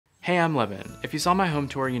Hey, I'm Levin. If you saw my home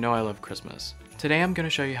tour, you know I love Christmas. Today I'm going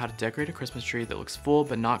to show you how to decorate a Christmas tree that looks full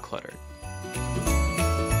but not cluttered.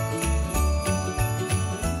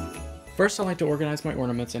 First, I like to organize my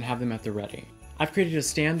ornaments and have them at the ready. I've created a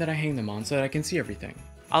stand that I hang them on so that I can see everything.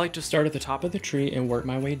 I like to start at the top of the tree and work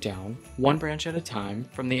my way down, one branch at a time,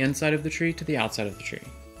 from the inside of the tree to the outside of the tree.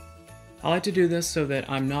 I like to do this so that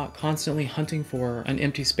I'm not constantly hunting for an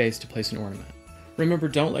empty space to place an ornament. Remember,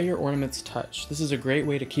 don't let your ornaments touch. This is a great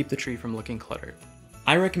way to keep the tree from looking cluttered.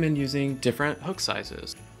 I recommend using different hook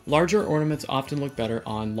sizes. Larger ornaments often look better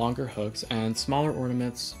on longer hooks, and smaller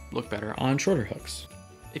ornaments look better on shorter hooks.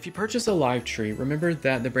 If you purchase a live tree, remember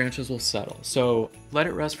that the branches will settle, so let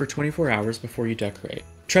it rest for 24 hours before you decorate.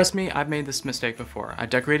 Trust me, I've made this mistake before. I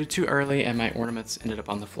decorated too early and my ornaments ended up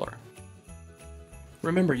on the floor.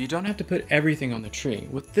 Remember, you don't have to put everything on the tree.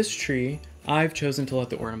 With this tree, I've chosen to let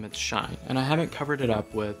the ornaments shine, and I haven't covered it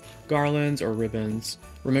up with garlands or ribbons.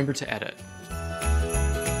 Remember to edit.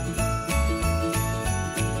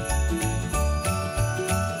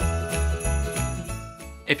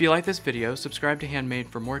 If you like this video, subscribe to Handmade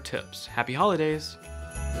for more tips. Happy holidays!